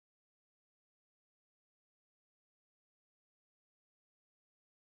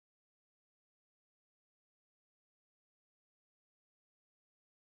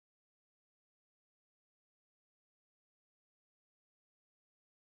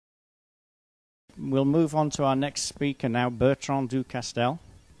we'll move on to our next speaker now, Bertrand du Castel.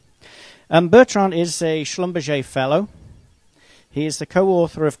 Bertrand is a Schlumberger Fellow. He is the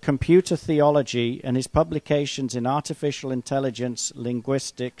co-author of Computer Theology, and his publications in artificial intelligence,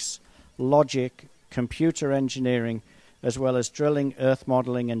 linguistics, logic, computer engineering, as well as drilling, earth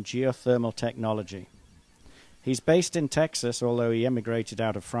modeling, and geothermal technology. He's based in Texas, although he emigrated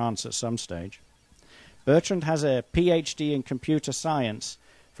out of France at some stage. Bertrand has a PhD in computer science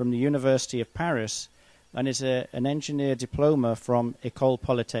from the University of Paris and is an engineer diploma from École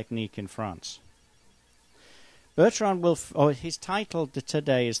Polytechnique in France. Bertrand his title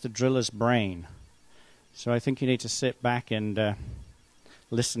today is The Driller's Brain. So I think you need to sit back and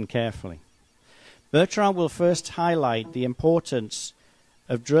listen carefully. Bertrand will first highlight the importance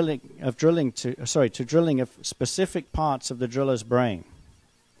of drilling of specific parts of the driller's brain.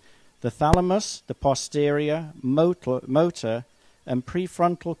 The thalamus, the posterior, motor, and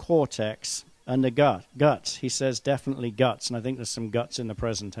prefrontal cortex, and the guts. He says definitely guts, and I think there's some guts in the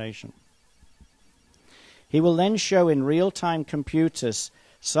presentation. He will then show in real-time computers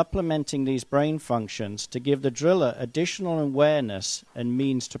supplementing these brain functions to give the driller additional awareness and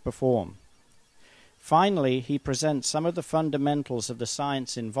means to perform. Finally, he presents some of the fundamentals of the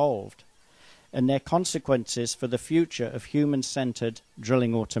science involved and their consequences for the future of human-centered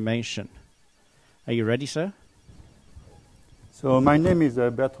drilling automation. Are you ready, sir? So my name is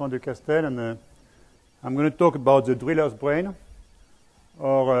Bertrand du Castel, and I'm going to talk about the driller's brain,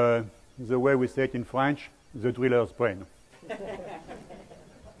 or the way we say it in French, the driller's brain.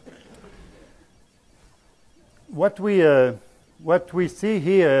 What we see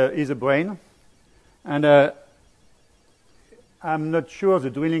here is a brain, and I'm not sure the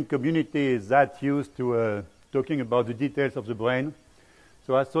drilling community is that used to talking about the details of the brain,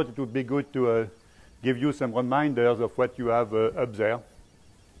 so I thought it would be good to give you some reminders of what you have up there.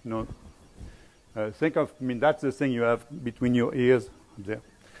 You know, think of, that's the thing you have between your ears up there.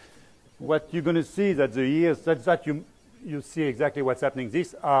 What you're going to see that the ears, that you see exactly what's happening.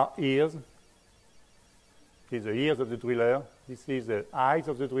 These are ears. These are the ears of the driller. This is the eyes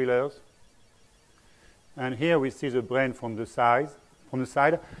of the drillers. And here we see the brain from the side.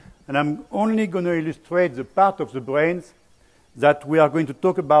 And I'm only going to illustrate the part of the brains that we are going to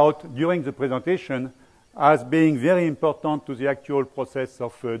talk about during the presentation as being very important to the actual process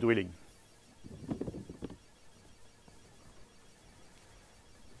of drilling.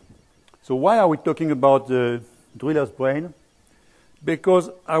 So why are we talking about the driller's brain? Because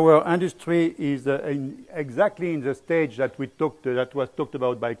our industry is exactly in the stage that that was talked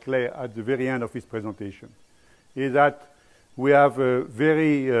about by Clay at the very end of his presentation. Is that we have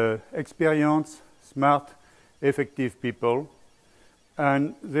very experienced, smart, effective people,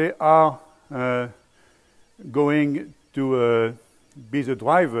 and they are going to be the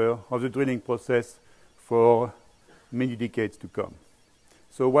driver of the drilling process for many decades to come.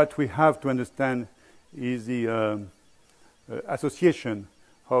 So what we have to understand is the association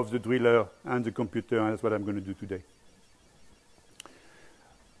of the driller and the computer, and that's what I'm going to do today.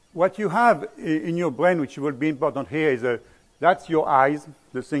 What you have in your brain, which will be important here, is that's your eyes,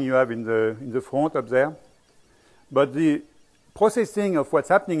 the thing you have in the front up there. But the processing of what's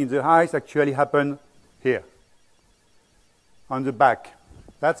happening in the eyes actually happen here, on the back.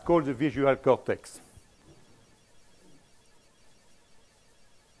 That's called the visual cortex.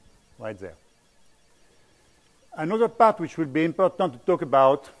 Right there. Another part which will be important to talk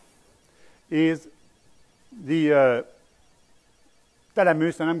about is the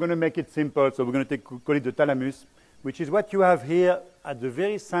thalamus, and I'm going to make it simple, so we're going to call it the thalamus, which is what you have here at the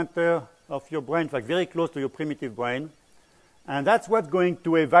very center of your brain, in fact, very close to your primitive brain, and that's what's going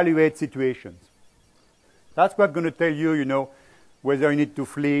to evaluate situations. That's what's going to tell you, you know, whether you need to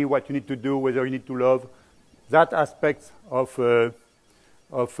flee, what you need to do, whether you need to love, that aspect of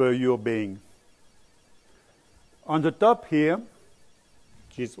your being. On the top here,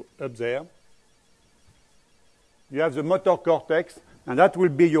 which is up there, you have the motor cortex, and that will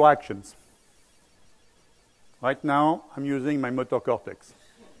be your actions. Right now, I'm using my motor cortex.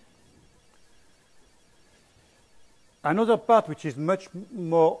 Another part which is much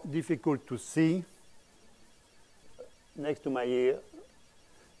more difficult to see, next to my ear,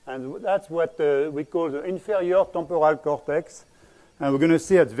 and that's what we call the inferior temporal cortex. And we're going to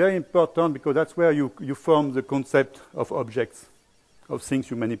see it's very important because that's where you form the concept of objects, of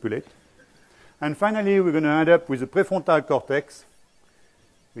things you manipulate. And finally, we're going to end up with the prefrontal cortex,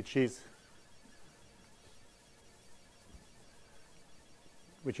 which is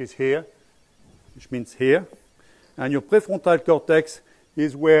here, which means here. And your prefrontal cortex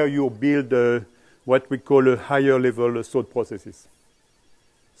is where you build what we call a higher level thought processes.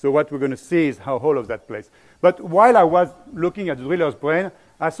 So what we're going to see is how all of that plays. But while I was looking at the driller's brain,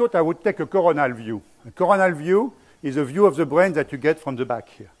 I thought I would take a coronal view. A coronal view is a view of the brain that you get from the back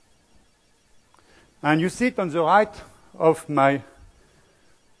here. And you see it on the right of my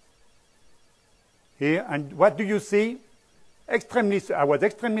here. And what do you see? I was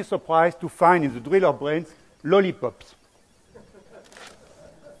extremely surprised to find in the driller brains lollipops.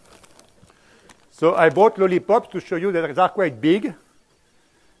 So I brought lollipops to show you that they are quite big.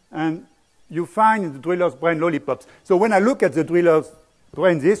 And you find in the driller's brain lollipops. So when I look at the driller's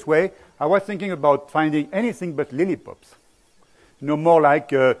brain this way, I was thinking about finding anything but lollipops. You know, more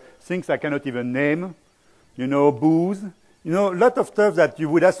like things I cannot even name, you know, booze. You know, a lot of stuff that you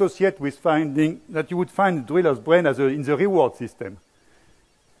would associate with finding, that you would find in the driller's brain as in the reward system.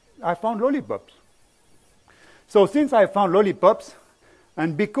 I found lollipops. So since I found lollipops,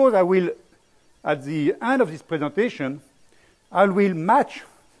 and because I will, at the end of this presentation, I will match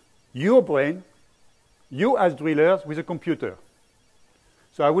your brain, you as drillers, with a computer.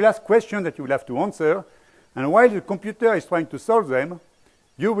 So I will ask questions that you will have to answer, and while the computer is trying to solve them,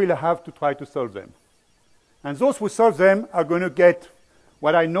 you will have to try to solve them. And those who solve them are going to get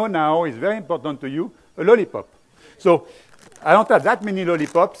what I know now is very important to you, a lollipop. So I don't have that many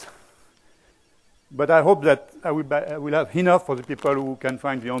lollipops, but I hope that I will have enough for the people who can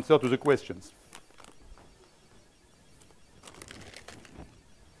find the answer to the questions.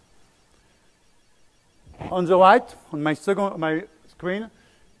 On the right, on my screen,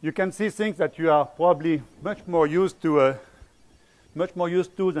 you can see things that you are probably much more used to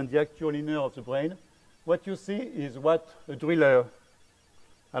than the actual inner of the brain. What you see is what a driller,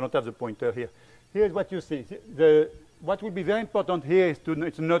 I don't have the pointer here. Here's what you see. What will be very important here is to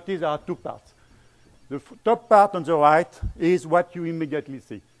notice there are two parts. The top part on the right is what you immediately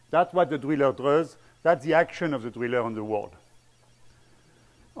see. That's what the driller does. That's the action of the driller on the wall.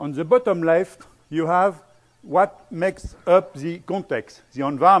 On the bottom left, you have what makes up the context, the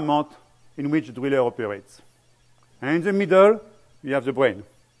environment in which the driller operates. And in the middle, you have the brain.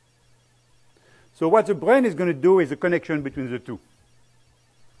 So what the brain is going to do is a connection between the two.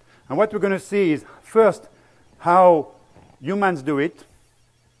 And what we're going to see is, first, how humans do it,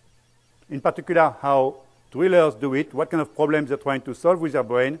 in particular how drillers do it, what kind of problems they're trying to solve with their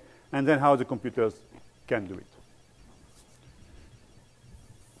brain, and then how the computers can do it.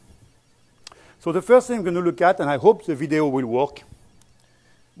 So the first thing I'm going to look at, and I hope the video will work,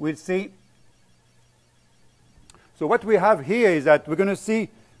 we'll see. So what we have here is that we're going to see,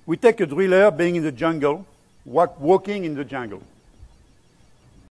 we take a driller being in the jungle, walking in the jungle.